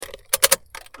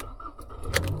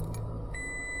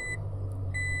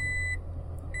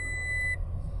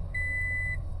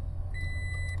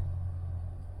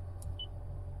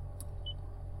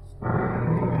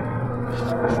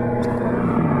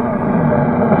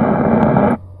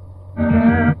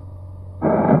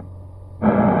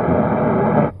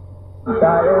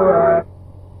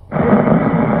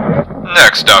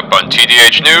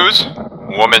TH News,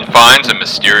 woman finds a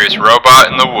mysterious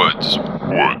robot in the woods.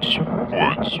 Woods.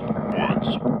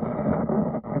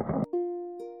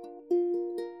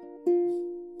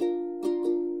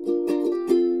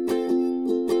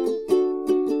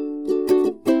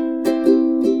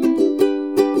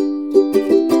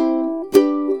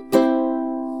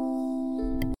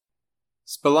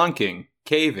 Spelunking,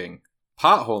 caving,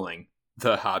 potholing,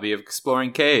 the hobby of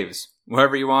exploring caves,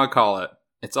 whatever you want to call it.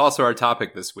 It's also our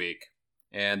topic this week.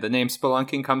 And the name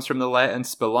spelunking comes from the Latin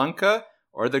spelunca,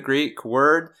 or the Greek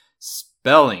word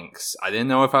spellinx. I didn't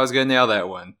know if I was going to nail that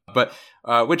one, but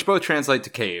which both translate to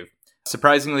cave.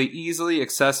 Surprisingly easily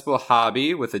accessible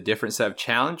hobby with a different set of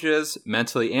challenges,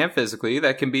 mentally and physically,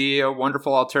 that can be a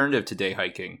wonderful alternative to day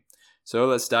hiking. So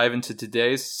let's dive into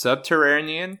today's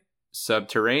subterranean,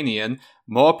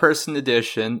 mole-person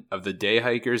edition of the Day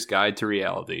Hiker's Guide to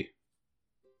Reality.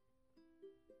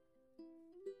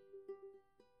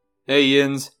 Hey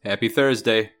Yins, happy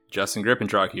Thursday. Justin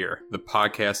Grippentrock here, the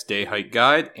podcast Day Hike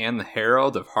Guide and the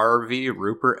herald of Harvey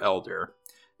Rupert Elder.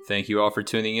 Thank you all for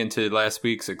tuning into last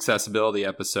week's accessibility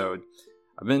episode.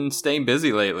 I've been staying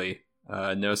busy lately.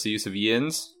 Notice the use of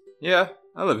Yins? Yeah,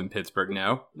 I live in Pittsburgh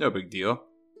now. No big deal.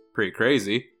 Pretty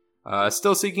crazy.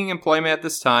 Still seeking employment at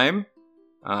this time.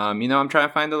 I'm trying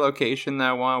to find a location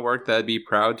that I want to work that I'd be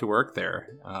proud to work there.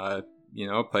 A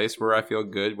place where I feel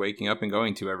good waking up and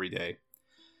going to every day.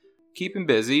 Keeping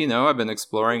busy, I've been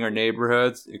exploring our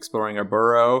neighborhoods, exploring our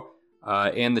borough,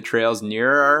 and the trails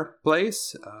near our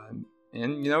place.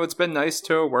 It's been nice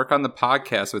to work on the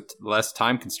podcast with less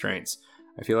time constraints.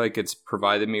 I feel like it's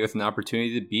provided me with an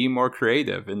opportunity to be more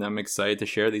creative, and I'm excited to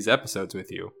share these episodes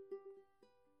with you.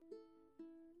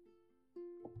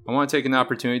 I want to take an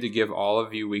opportunity to give all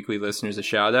of you weekly listeners a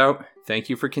shout out. Thank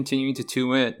you for continuing to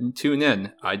tune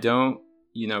in. I don't,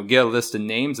 get a list of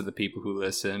names of the people who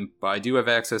listen, but I do have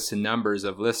access to numbers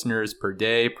of listeners per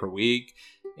day, per week,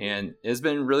 and it's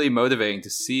been really motivating to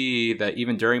see that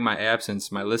even during my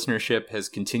absence, my listenership has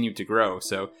continued to grow.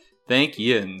 So thank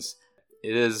yins.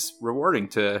 It is rewarding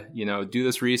to, do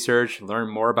this research, learn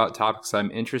more about topics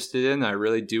I'm interested in. I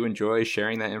really do enjoy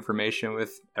sharing that information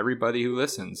with everybody who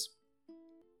listens.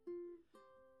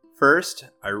 First,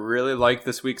 I really like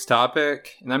this week's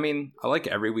topic, and I like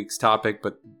every week's topic,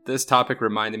 but this topic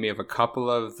reminded me of a couple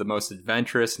of the most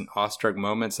adventurous and awestruck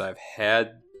moments I've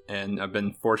had, and I've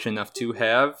been fortunate enough to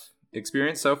have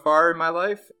experienced so far in my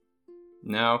life.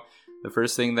 Now, the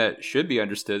first thing that should be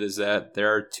understood is that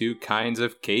there are two kinds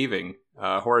of caving.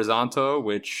 Horizontal,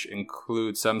 which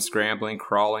includes some scrambling,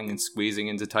 crawling, and squeezing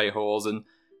into tight holes, and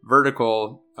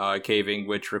vertical caving,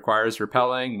 which requires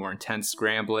rappelling, more intense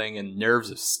scrambling, and nerves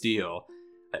of steel.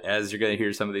 As you're going to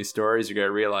hear some of these stories, you're going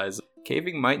to realize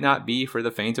caving might not be for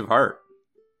the faint of heart.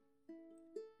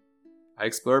 I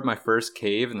explored my first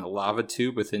cave in a lava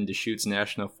tube within Deschutes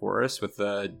National Forest with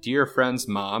a dear friend's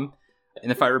mom.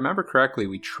 And if I remember correctly,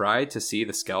 we tried to see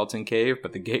the skeleton cave,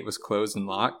 but the gate was closed and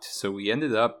locked. So we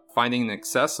ended up finding an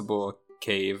accessible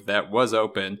cave that was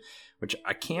open, which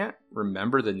I can't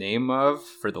remember the name of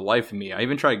for the life of me. I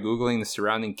even tried Googling the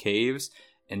surrounding caves,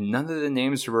 and none of the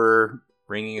names were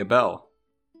ringing a bell.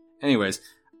 Anyways,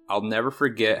 I'll never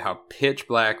forget how pitch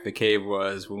black the cave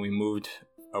was when we moved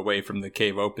away from the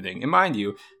cave opening. And mind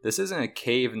you, this isn't a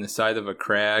cave in the side of a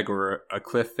crag or a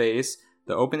cliff face.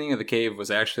 The opening of the cave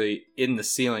was actually in the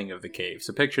ceiling of the cave.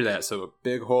 So picture that, so a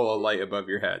big hole of light above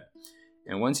your head.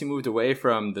 And once you moved away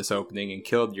from this opening and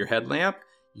killed your headlamp,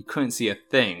 you couldn't see a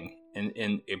thing. And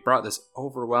it brought this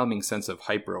overwhelming sense of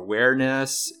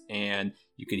hyper-awareness, and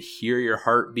you could hear your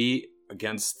heartbeat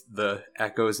against the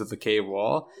echoes of the cave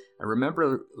wall. I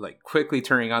remember quickly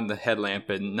turning on the headlamp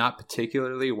and not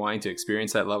particularly wanting to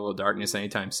experience that level of darkness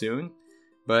anytime soon.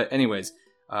 But anyways,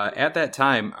 at that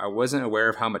time, I wasn't aware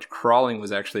of how much crawling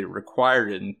was actually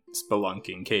required in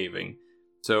spelunking, caving.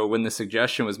 So when the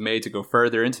suggestion was made to go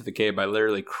further into the cave by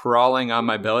literally crawling on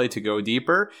my belly to go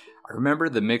deeper, I remember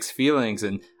the mixed feelings,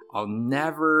 and I'll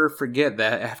never forget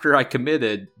that after I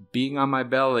committed, being on my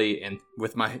belly and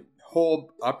with my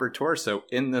whole upper torso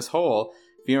in this hole,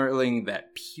 feeling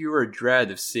that pure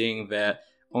dread of seeing that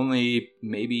only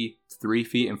maybe 3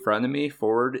 feet in front of me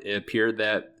forward, it appeared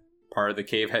that part of the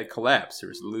cave had collapsed. There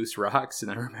was loose rocks,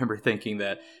 and I remember thinking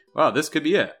that, wow, this could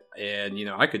be it. And,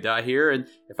 I could die here, and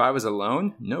if I was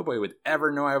alone, nobody would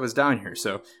ever know I was down here.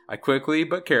 So I quickly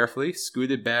but carefully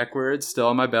scooted backwards, still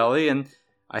on my belly, and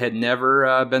I had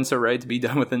never been so ready to be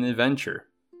done with an adventure.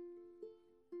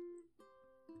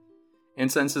 And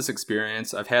since this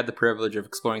experience, I've had the privilege of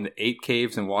exploring the 8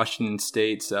 caves in Washington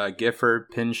State's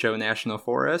Gifford-Pinchot National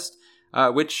Forest,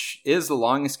 which is the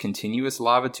longest continuous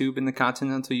lava tube in the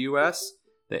continental U.S.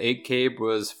 The Egg Cave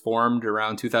was formed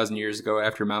around 2,000 years ago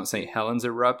after Mount St. Helens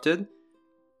erupted.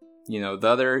 The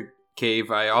other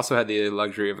cave I also had the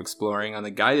luxury of exploring on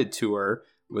the guided tour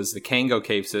was the Kango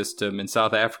Cave system in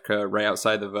South Africa, right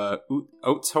outside of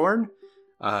Oudtshoorn.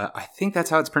 I think that's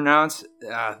how it's pronounced.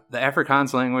 The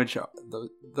Afrikaans language,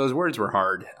 those words were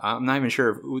hard. I'm not even sure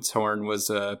if Oudtshoorn was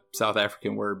a South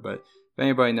African word, but if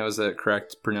anybody knows the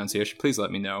correct pronunciation, please let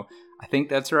me know. I think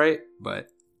that's right, but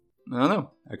I don't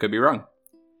know. I could be wrong.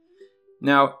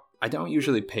 Now, I don't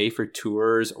usually pay for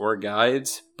tours or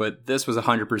guides, but this was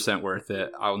 100% worth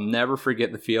it. I'll never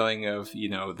forget the feeling of,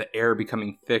 the air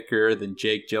becoming thicker than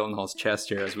Jake Gyllenhaal's chest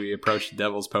hair as we approached the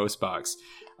Devil's Postbox,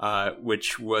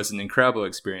 which was an incredible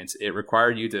experience. It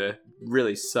required you to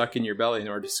really suck in your belly in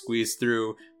order to squeeze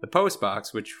through the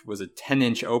postbox, which was a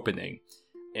 10-inch opening.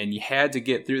 And you had to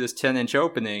get through this 10-inch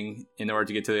opening in order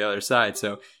to get to the other side.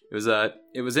 So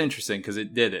it was interesting because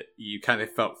it did it. You kind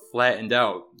of felt flattened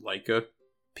out like a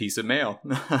piece of mail.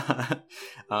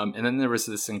 And then there was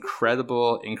this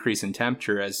incredible increase in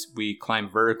temperature as we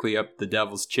climbed vertically up the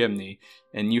Devil's Chimney.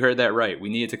 And you heard that right. We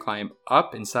needed to climb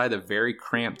up inside a very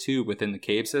cramped tube within the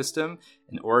cave system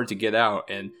in order to get out.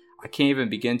 And I can't even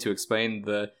begin to explain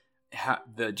the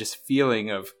just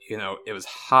feeling of, it was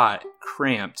hot,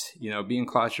 cramped, being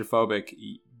claustrophobic.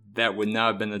 That would not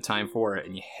have been the time for it.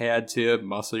 And you had to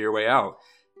muscle your way out.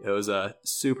 It was a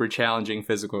super challenging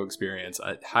physical experience.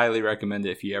 I highly recommend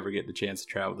it if you ever get the chance to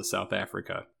travel to South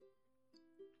Africa.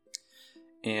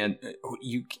 And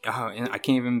and I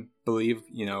can't even believe,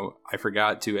 I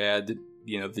forgot to add,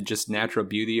 the just natural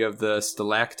beauty of the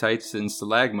stalactites and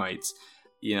stalagmites.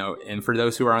 And for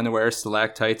those who are unaware,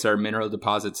 stalactites are mineral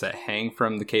deposits that hang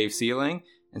from the cave ceiling,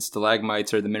 and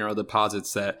stalagmites are the mineral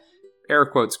deposits that, air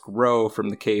quotes, grow from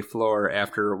the cave floor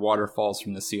after water falls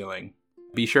from the ceiling.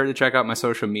 Be sure to check out my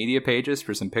social media pages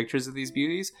for some pictures of these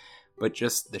beauties, but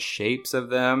just the shapes of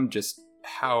them, just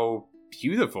how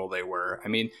beautiful they were. I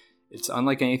mean, it's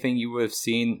unlike anything you would have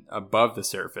seen above the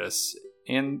surface.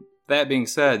 And that being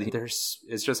said,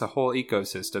 it's just a whole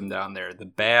ecosystem down there. The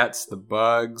bats, the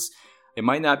bugs. It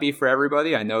might not be for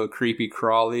everybody. I know creepy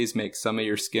crawlies make some of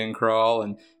your skin crawl,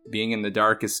 and being in the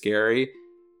dark is scary.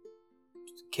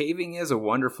 Caving is a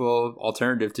wonderful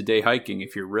alternative to day hiking.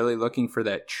 If you're really looking for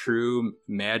that true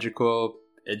magical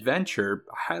adventure,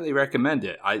 I highly recommend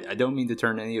it. I don't mean to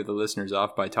turn any of the listeners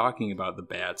off by talking about the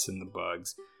bats and the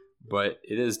bugs, but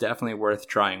it is definitely worth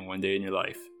trying one day in your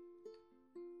life.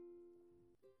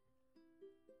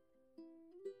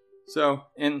 So,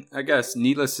 and I guess,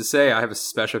 needless to say, I have a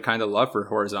special kind of love for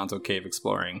horizontal cave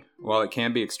exploring. While it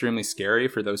can be extremely scary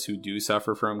for those who do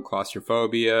suffer from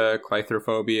claustrophobia,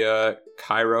 claustrophobia,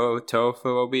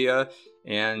 chirotophobia,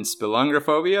 and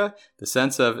spelungophobia, the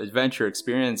sense of adventure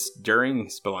experienced during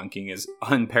spelunking is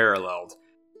unparalleled.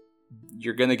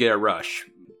 You're going to get a rush.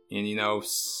 And,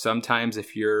 sometimes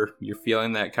if you're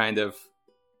feeling that kind of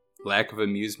lack of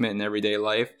amusement in everyday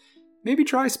life, maybe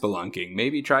try spelunking.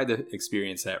 Maybe try to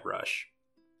experience that rush.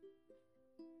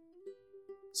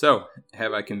 So,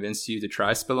 have I convinced you to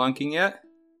try spelunking yet?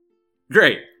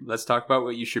 Great! Let's talk about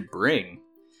what you should bring.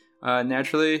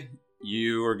 Naturally,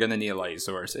 you are going to need a light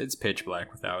source. It's pitch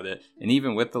black without it. And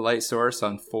even with the light source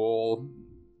on full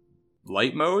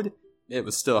light mode, it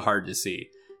was still hard to see.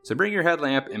 So bring your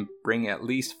headlamp and bring at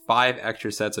least 5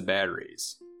 extra sets of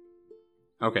batteries.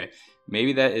 Okay,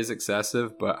 maybe that is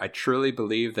excessive, but I truly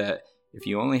believe that if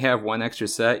you only have 1 extra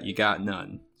set, you got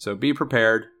none. So be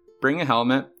prepared. Bring a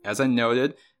helmet. As I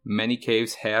noted, many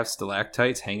caves have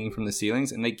stalactites hanging from the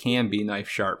ceilings, and they can be knife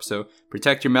sharp. So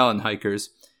protect your melon, hikers.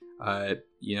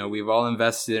 We've all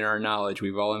invested in our knowledge.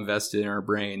 We've all invested in our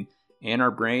brain. And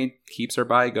our brain keeps our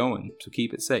body going, so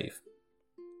keep it safe.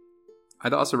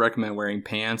 I'd also recommend wearing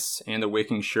pants and a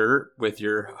wicking shirt with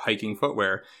your hiking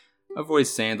footwear. Avoid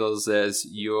sandals as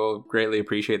you'll greatly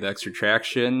appreciate the extra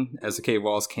traction, as the cave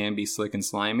walls can be slick and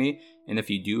slimy, and if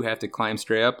you do have to climb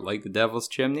straight up like the Devil's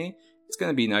Chimney, it's going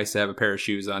to be nice to have a pair of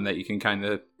shoes on that you can kind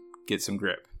of get some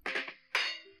grip.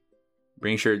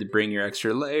 Be sure to bring your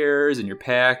extra layers in your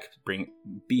pack.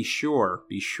 Be sure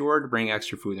to bring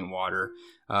extra food and water,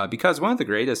 because one of the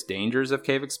greatest dangers of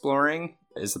cave exploring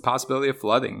is the possibility of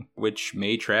flooding, which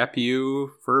may trap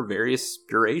you for various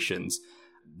durations.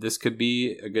 This could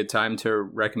be a good time to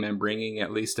recommend bringing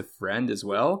at least a friend as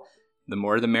well. The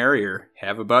more the merrier.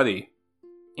 Have a buddy.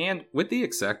 And with the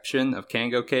exception of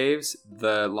Kango caves,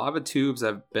 the lava tubes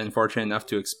I've been fortunate enough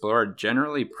to explore are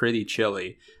generally pretty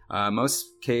chilly. Most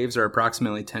caves are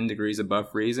approximately 10 degrees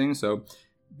above freezing, so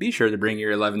be sure to bring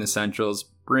your 11 essentials.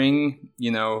 Bring,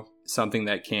 something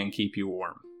that can keep you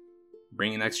warm.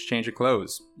 Bring an extra change of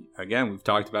clothes. Again, we've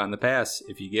talked about in the past,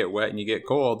 if you get wet and you get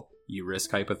cold, you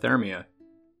risk hypothermia.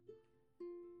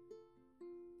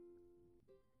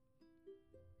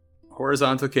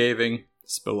 Horizontal caving,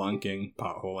 spelunking,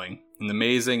 potholing. An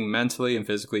amazing, mentally and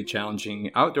physically challenging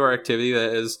outdoor activity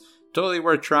that is totally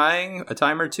worth trying a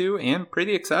time or two and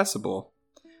pretty accessible.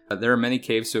 There are many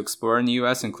caves to explore in the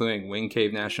U.S., including Wind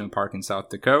Cave National Park in South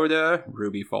Dakota,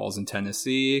 Ruby Falls in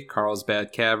Tennessee,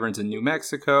 Carlsbad Caverns in New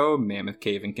Mexico, Mammoth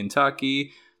Cave in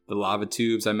Kentucky, the lava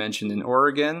tubes I mentioned in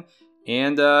Oregon,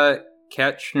 and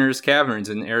Ketchner's Caverns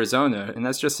in Arizona, and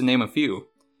that's just to name a few.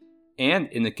 And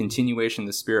in the continuation of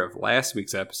the spirit of last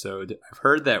week's episode, I've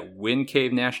heard that Wind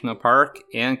Cave National Park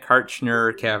and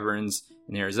Kartchner Caverns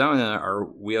in Arizona are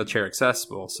wheelchair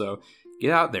accessible, so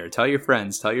get out there, tell your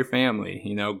friends, tell your family,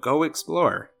 go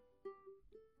explore.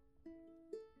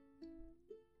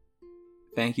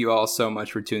 Thank you all so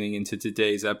much for tuning into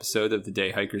today's episode of the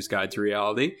Day Hiker's Guide to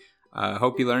Reality.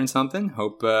 Hope you learned something.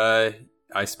 Hope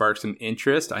I sparked some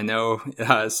interest. I know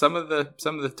some of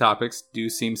the topics do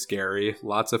seem scary,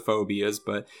 lots of phobias,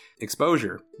 but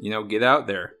exposure, get out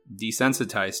there,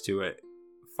 desensitize to it.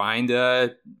 Find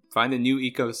a new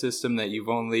ecosystem that you've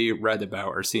only read about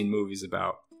or seen movies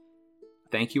about.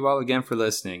 Thank you all again for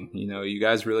listening. You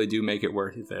guys really do make it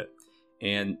worth it.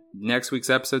 And next week's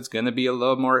episode is going to be a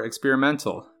little more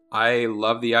experimental. I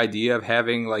love the idea of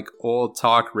having like old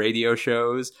talk radio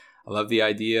shows. I love the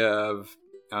idea of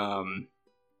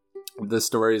the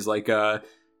stories like the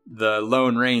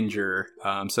Lone Ranger.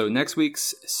 So next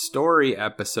week's story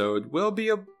episode will be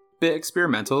a bit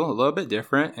experimental, a little bit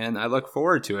different, and I look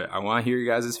forward to it. I want to hear you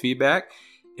guys' feedback.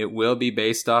 It will be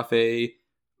based off a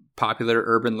popular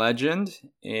urban legend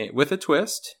with a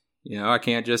twist. I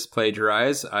can't just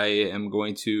plagiarize. I am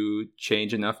going to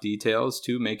change enough details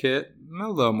to make it a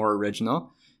little more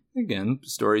original. Again,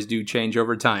 stories do change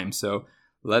over time, so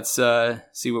let's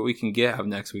see what we can get out of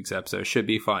next week's episode. Should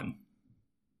be fun.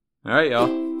 All right,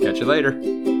 y'all. Catch you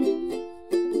later.